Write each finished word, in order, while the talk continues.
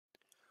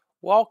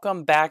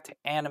Welcome back to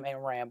Anime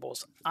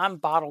Rambles. I'm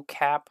Bottle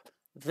Cap.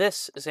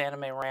 This is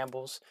Anime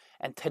Rambles,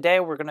 and today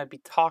we're going to be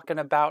talking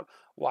about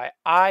why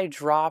I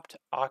dropped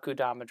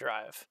Akudama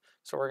Drive.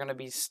 So we're going to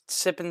be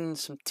sipping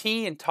some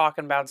tea and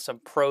talking about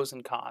some pros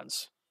and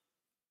cons.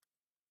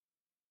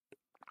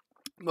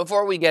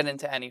 Before we get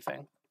into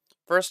anything,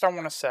 first I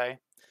want to say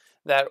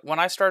that when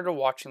I started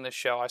watching this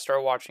show, I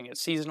started watching it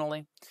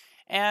seasonally,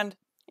 and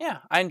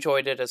yeah, I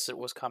enjoyed it as it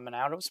was coming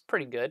out. It was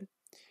pretty good.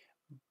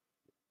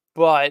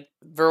 But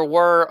there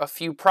were a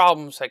few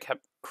problems that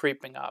kept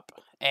creeping up,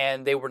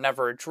 and they were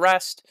never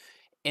addressed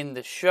in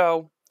the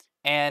show,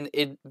 and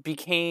it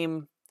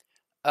became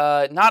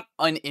not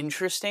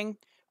uninteresting,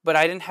 but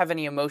I didn't have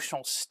any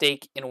emotional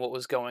stake in what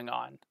was going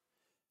on.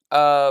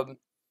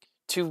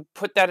 To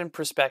put that in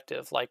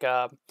perspective,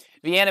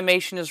 the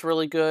animation is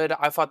really good.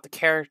 I thought the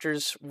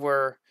characters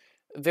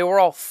they were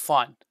all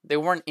fun. They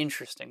weren't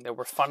interesting. They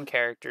were fun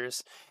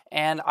characters,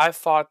 and I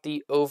thought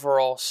the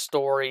overall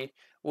story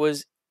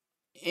was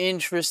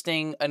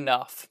interesting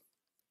enough.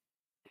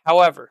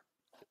 However,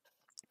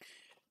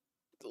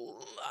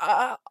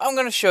 I'm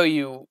going to show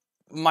you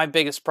my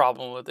biggest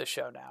problem with this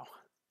show now.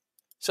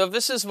 So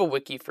this is the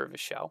wiki for the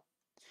show,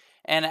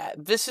 and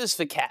this is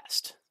the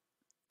cast.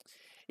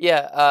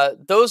 Yeah,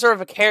 those are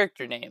the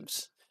character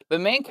names. The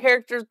main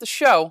character of the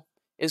show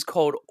is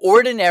called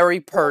Ordinary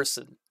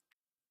Person.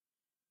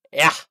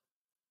 Yeah.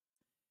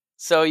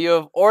 So you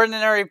have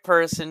Ordinary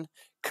Person,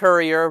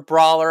 Courier,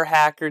 Brawler,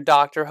 Hacker,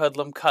 Doctor,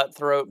 Hoodlum,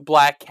 Cutthroat,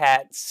 Black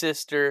Cat,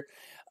 Sister,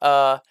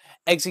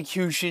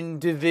 Execution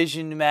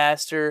Division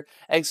Master,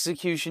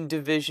 Execution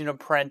Division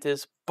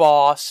Apprentice,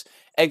 Boss,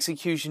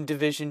 Execution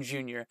Division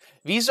Junior.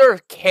 These are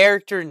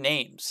character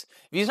names.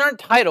 These aren't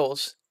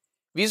titles.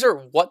 These are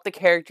what the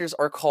characters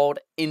are called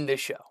in the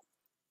show.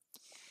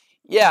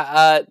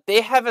 Yeah,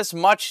 they have as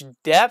much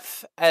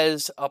depth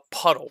as a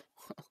puddle.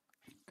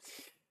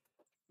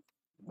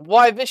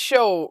 Why this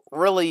show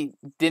really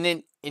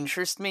didn't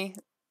interest me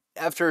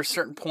after a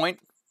certain point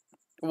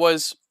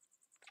was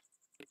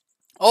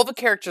all the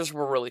characters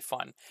were really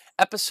fun.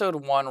 Episode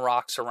 1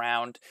 rocks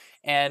around,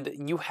 and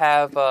you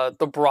have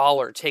the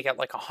Brawler take out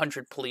like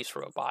 100 police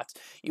robots.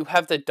 You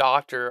have the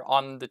Doctor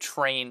on the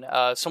train.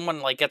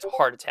 Someone gets a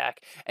heart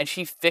attack, and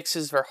she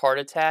fixes their heart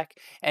attack,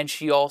 and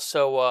she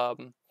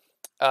also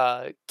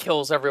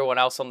kills everyone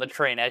else on the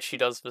train as she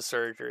does the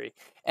surgery.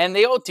 And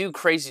they all do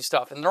crazy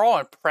stuff, and they're all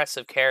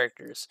impressive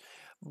characters.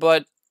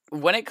 But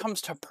when it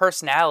comes to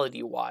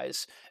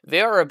personality-wise,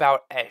 they are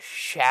about as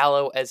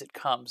shallow as it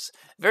comes.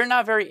 They're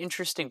not very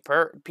interesting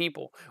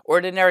people.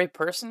 Ordinary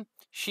Person,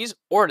 she's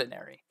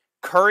ordinary.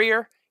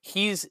 Courier,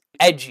 he's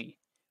edgy.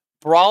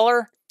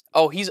 Brawler,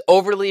 oh, he's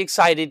overly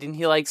excited and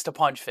he likes to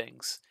punch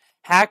things.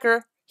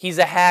 Hacker, he's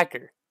a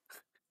hacker.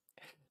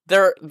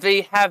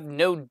 They have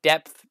no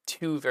depth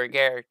to their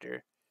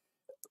character.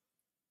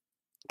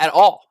 At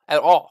all.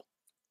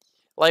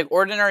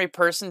 Ordinary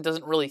Person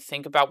doesn't really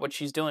think about what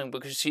she's doing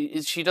because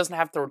she doesn't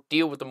have to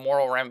deal with the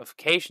moral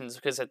ramifications,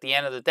 because at the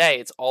end of the day,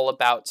 it's all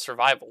about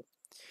survival.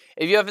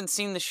 If you haven't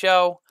seen the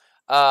show,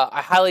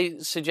 I highly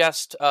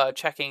suggest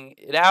checking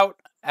it out,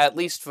 at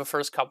least the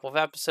first couple of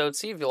episodes.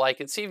 See if you like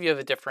it, see if you have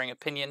a differing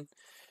opinion.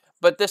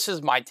 But this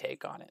is my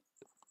take on it.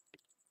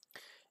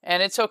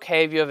 And it's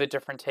okay if you have a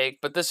different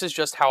take, but this is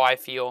just how I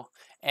feel.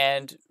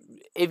 And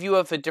if you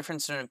have a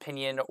difference in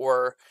opinion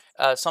or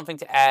something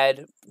to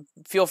add,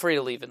 feel free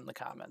to leave it in the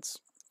comments.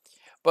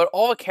 But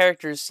all the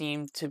characters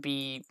seem to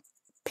be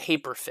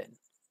paper thin.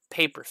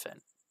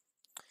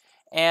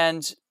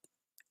 And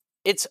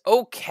it's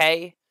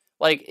okay.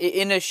 Like,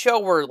 in a show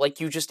where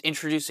you just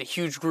introduce a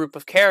huge group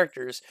of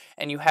characters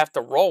and you have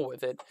to roll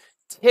with it,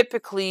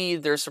 typically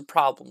there's some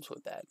problems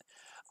with that.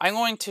 I'm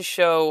going to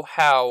show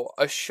how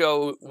a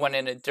show went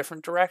in a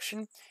different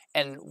direction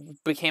and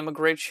became a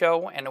great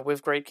show and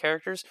with great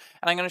characters.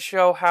 And I'm going to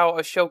show how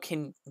a show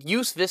can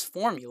use this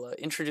formula,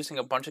 introducing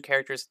a bunch of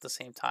characters at the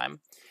same time,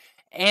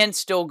 and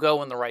still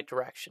go in the right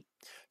direction.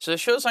 So the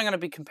shows I'm going to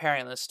be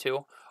comparing this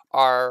to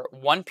are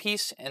One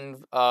Piece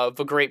and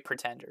The Great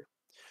Pretender.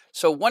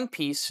 So One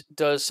Piece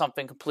does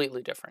something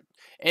completely different.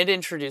 It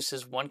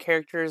introduces one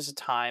character at a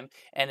time,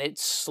 and it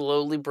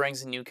slowly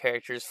brings in new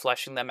characters,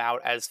 fleshing them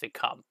out as they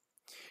come.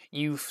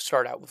 You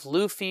start out with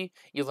Luffy,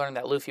 you learn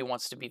that Luffy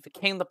wants to be the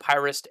king of the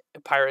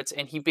pirates,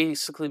 and he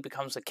basically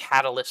becomes a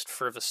catalyst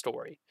for the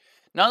story.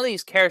 None of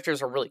these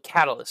characters are really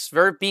catalysts.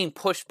 They're being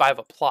pushed by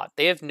the plot.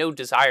 They have no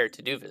desire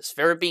to do this.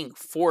 They're being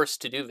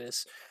forced to do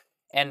this,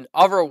 and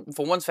the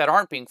ones that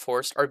aren't being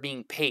forced are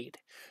being paid.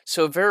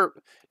 So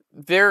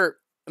their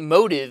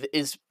motive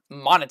is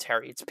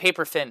monetary. It's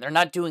paper thin. They're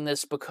not doing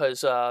this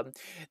because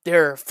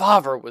their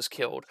father was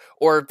killed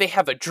or they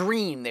have a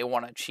dream they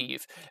want to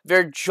achieve.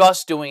 They're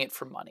just doing it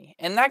for money.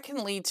 And that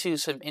can lead to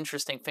some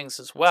interesting things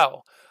as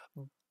well,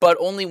 but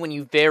only when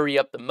you vary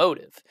up the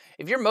motive.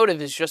 If your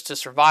motive is just to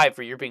survive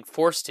or you're being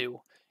forced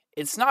to,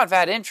 it's not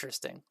that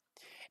interesting.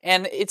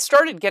 And it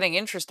started getting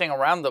interesting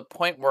around the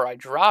point where I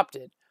dropped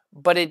it,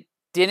 but it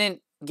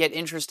didn't get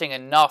interesting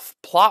enough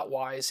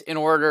plot-wise in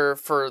order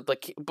for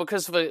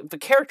because the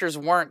characters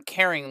weren't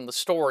carrying the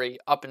story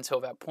up until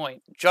that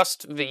point.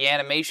 Just the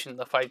animation,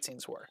 the fight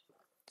scenes were.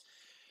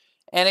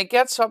 And it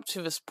gets up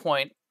to this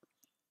point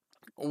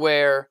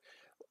where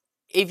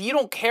if you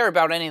don't care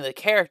about any of the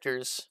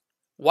characters,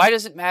 why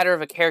does it matter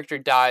if a character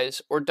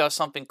dies or does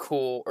something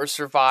cool or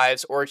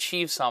survives or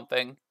achieves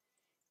something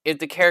if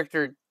the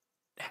character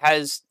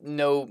has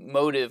no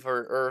motive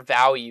or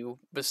value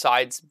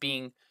besides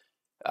being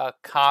a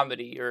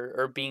comedy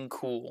or being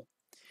cool?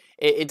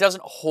 It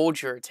doesn't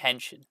hold your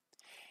attention.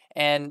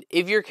 And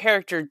if your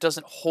character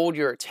doesn't hold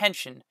your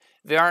attention,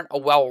 they aren't a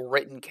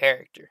well-written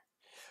character.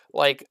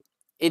 Like,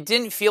 it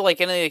didn't feel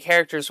like any of the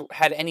characters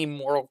had any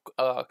moral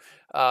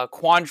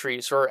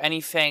quandaries or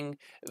anything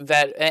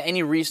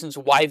any reasons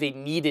why they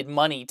needed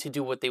money to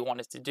do what they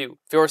wanted to do.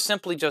 They were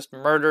simply just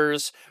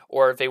murders,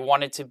 or they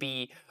wanted to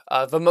be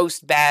the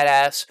most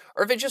badass,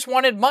 or they just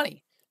wanted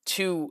money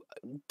to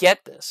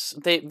get this.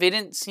 They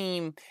didn't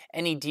seem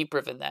any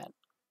deeper than that.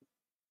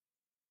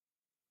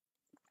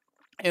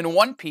 In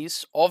One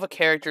Piece, all the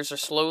characters are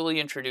slowly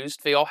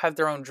introduced. They all have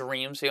their own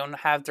dreams. They all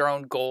have their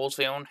own goals.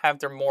 They all have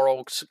their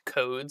moral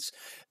codes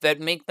that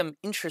make them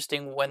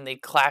interesting when they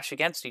clash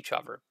against each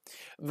other.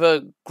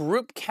 The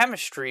group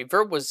chemistry,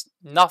 there was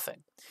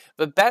nothing.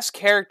 The best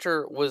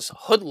character was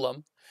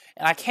Hoodlum,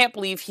 and I can't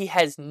believe he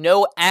has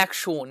no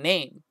actual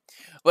name.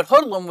 But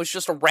Hoodlum was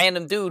just a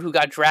random dude who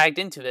got dragged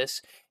into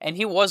this, and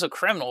he was a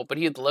criminal, but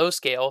he had low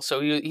scale, so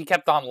he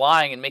kept on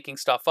lying and making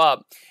stuff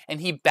up,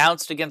 and he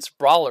bounced against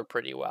Brawler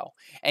pretty well.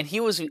 And he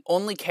was the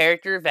only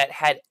character that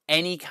had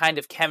any kind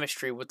of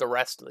chemistry with the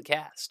rest of the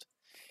cast.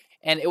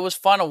 And it was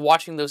fun of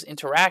watching those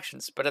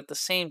interactions, but at the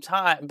same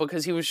time,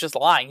 because he was just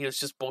lying, he was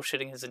just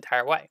bullshitting his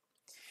entire way.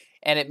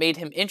 And it made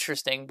him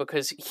interesting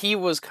because he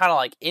was kind of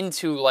like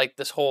into like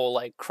this whole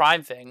like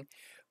crime thing,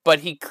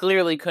 but he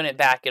clearly couldn't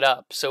back it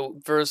up.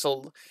 So there's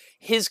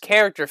his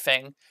character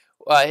thing,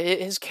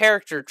 his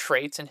character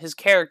traits, and his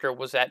character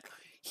was that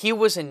he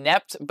was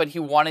inept, but he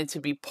wanted to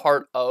be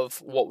part of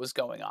what was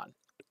going on.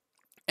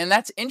 And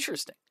that's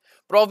interesting.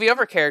 But all the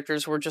other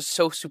characters were just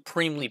so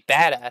supremely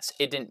badass,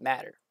 it didn't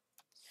matter.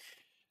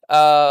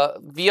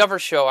 The other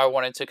show I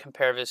wanted to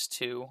compare this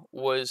to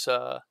was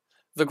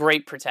The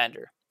Great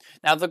Pretender.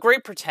 Now, The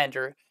Great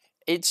Pretender,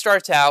 it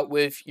starts out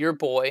with your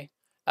boy,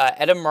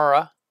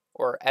 Edamura,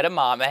 or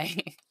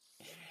Edamame,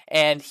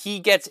 and he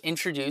gets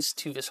introduced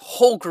to this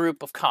whole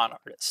group of con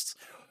artists.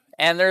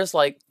 And there's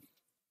like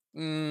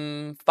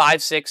 5,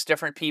 6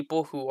 different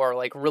people who are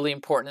like really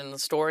important in the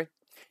story.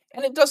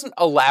 And it doesn't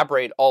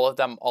elaborate all of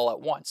them all at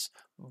once,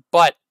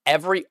 but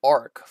every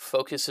arc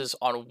focuses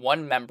on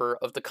one member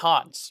of the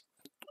cons.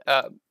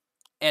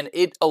 And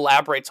it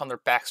elaborates on their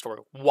backstory,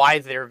 why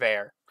they're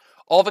there.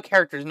 All the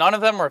characters, none of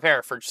them are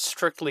there for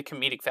strictly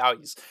comedic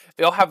values.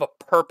 They all have a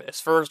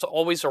purpose. There's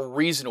always a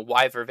reason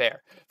why they're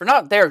there. They're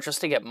not there just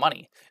to get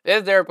money.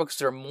 They're there because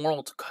their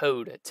moral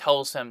code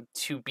tells them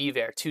to be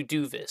there, to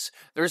do this.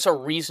 There's a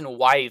reason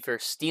why they're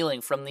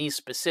stealing from these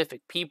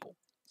specific people.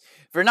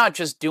 They're not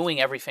just doing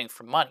everything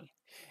for money.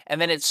 And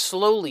then it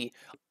slowly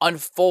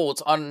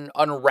unfolds,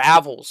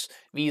 unravels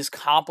these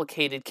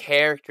complicated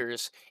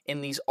characters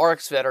in these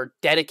arcs that are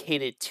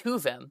dedicated to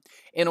them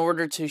in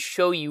order to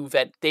show you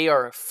that they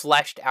are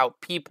fleshed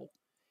out people.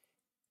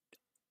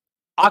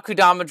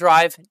 Akudama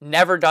Drive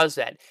never does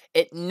that.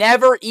 It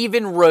never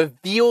even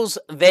reveals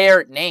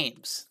their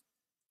names.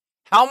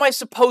 How am I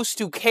supposed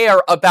to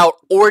care about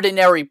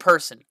ordinary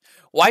person?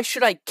 Why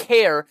should I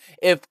care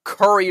if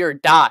Courier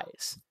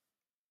dies?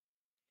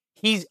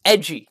 He's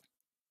edgy.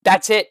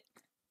 That's it.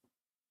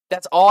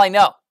 That's all I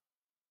know.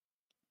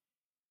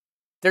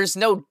 There's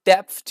no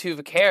depth to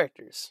the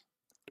characters.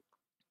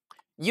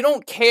 You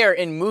don't care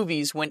in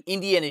movies when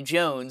Indiana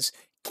Jones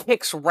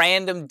kicks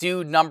random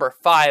dude number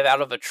 5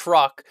 out of a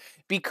truck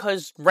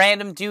because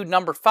random dude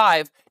number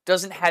 5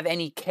 doesn't have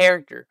any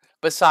character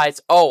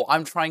besides, oh,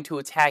 I'm trying to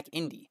attack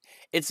Indy.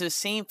 It's the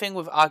same thing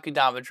with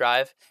Akudama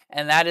Drive,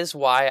 and that is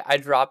why I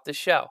dropped the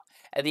show.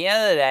 At the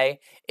end of the day,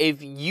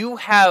 if you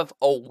have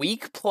a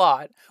weak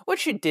plot,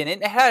 which it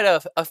didn't, it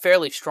had a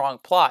fairly strong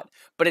plot,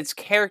 but its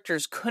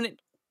characters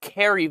couldn't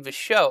carry the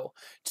show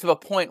to the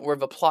point where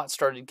the plot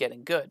started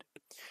getting good.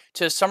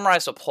 To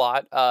summarize the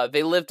plot,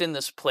 they lived in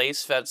this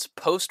place that's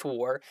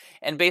post-war,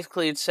 and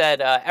basically it said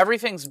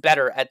everything's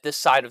better at this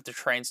side of the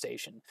train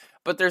station,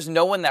 but there's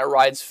no one that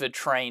rides the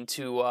train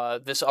to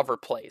this other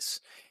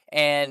place.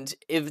 And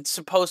it's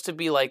supposed to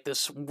be like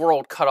this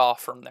world cut off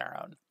from their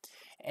own.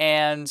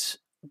 And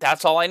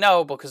that's all I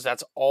know because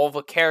that's all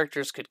the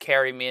characters could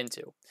carry me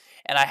into.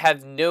 And I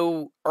have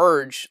no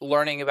urge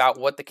learning about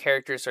what the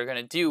characters are going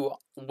to do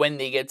when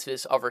they get to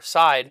this other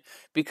side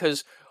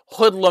because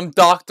Hoodlum,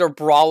 Dr.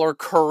 Brawler,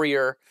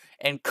 Courier,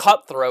 and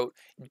Cutthroat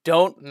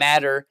don't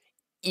matter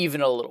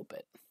even a little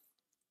bit.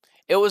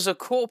 It was a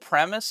cool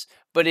premise,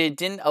 but it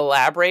didn't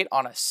elaborate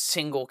on a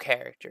single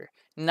character.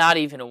 Not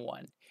even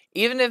one.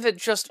 Even if it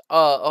just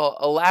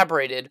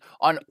elaborated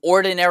on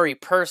ordinary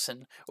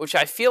person, which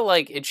I feel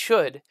like it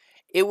should,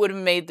 it would have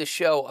made the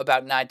show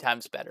about 9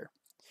 times better.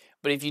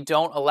 But if you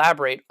don't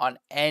elaborate on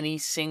any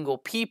single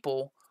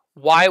people,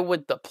 why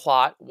would the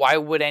plot, why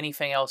would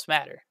anything else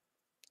matter?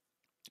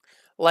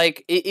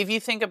 Like, if you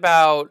think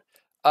about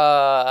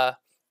uh,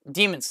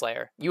 Demon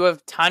Slayer, you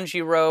have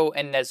Tanjiro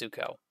and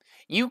Nezuko.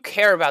 You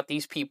care about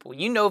these people.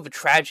 You know the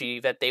tragedy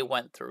that they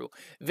went through.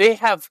 They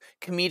have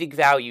comedic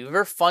value.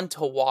 They're fun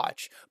to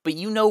watch, but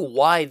you know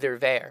why they're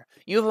there.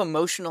 You have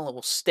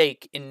emotional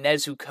stake in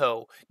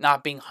Nezuko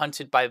not being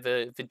hunted by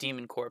the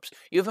demon corpse.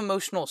 You have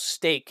emotional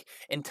stake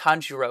in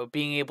Tanjiro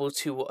being able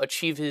to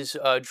achieve his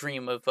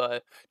dream of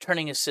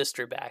turning his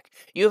sister back.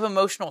 You have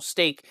emotional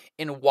stake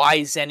in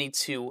why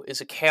Zenitsu is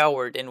a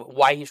coward and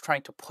why he's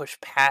trying to push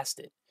past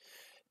it.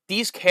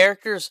 These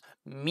characters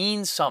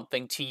mean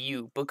something to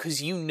you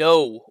because you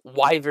know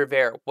why they're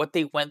there, what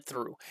they went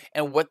through,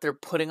 and what they're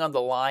putting on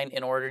the line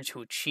in order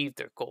to achieve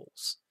their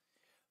goals.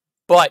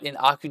 But in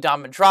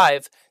Akudama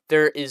Drive,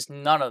 there is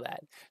none of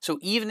that. So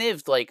even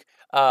if like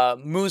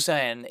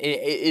Muzan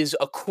is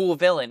a cool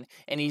villain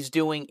and he's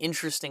doing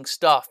interesting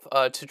stuff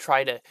to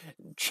try to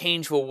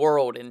change the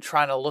world and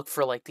trying to look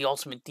for like the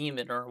ultimate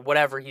demon or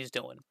whatever he's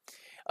doing,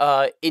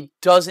 it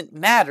doesn't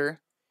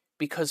matter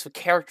because the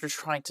characters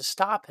trying to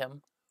stop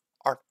him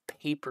are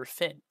paper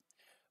thin.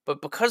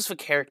 But because the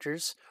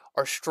characters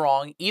are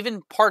strong,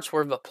 even parts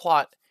where the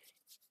plot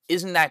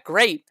isn't that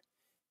great,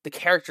 the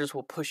characters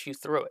will push you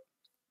through it.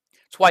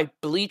 That's why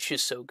Bleach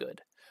is so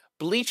good.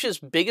 Bleach's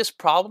biggest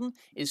problem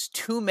is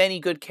too many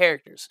good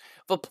characters.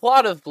 The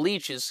plot of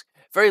Bleach is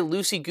very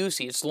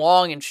loosey-goosey. It's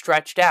long and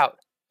stretched out.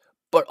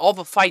 But all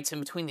the fights in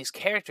between these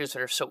characters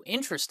that are so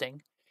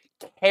interesting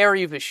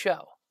carry the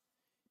show.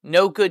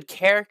 No good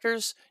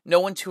characters, no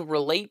one to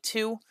relate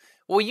to.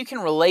 Well, you can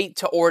relate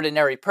to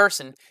ordinary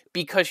person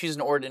because she's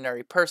an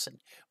ordinary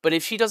person. But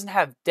if she doesn't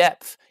have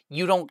depth,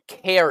 you don't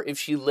care if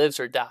she lives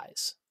or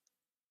dies.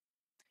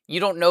 You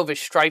don't know the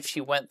strife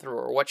she went through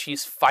or what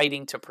she's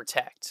fighting to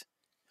protect.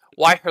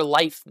 Why her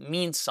life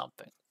means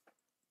something.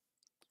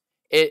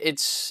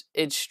 It's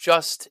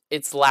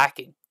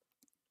lacking.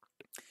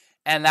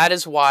 And that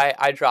is why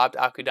I dropped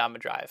Akudama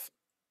Drive.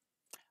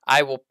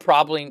 I will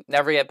probably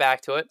never get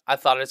back to it. I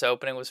thought its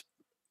opening was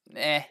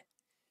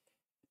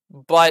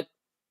But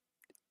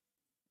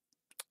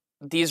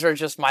these are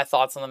just my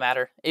thoughts on the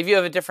matter. If you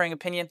have a differing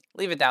opinion,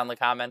 leave it down in the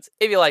comments.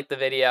 If you like the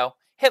video,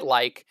 hit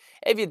like.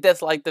 If you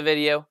dislike the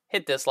video,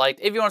 hit dislike.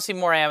 If you want to see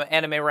more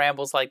anime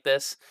rambles like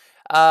this,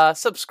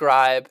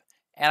 subscribe.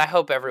 And I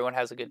hope everyone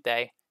has a good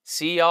day.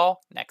 See y'all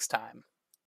next time.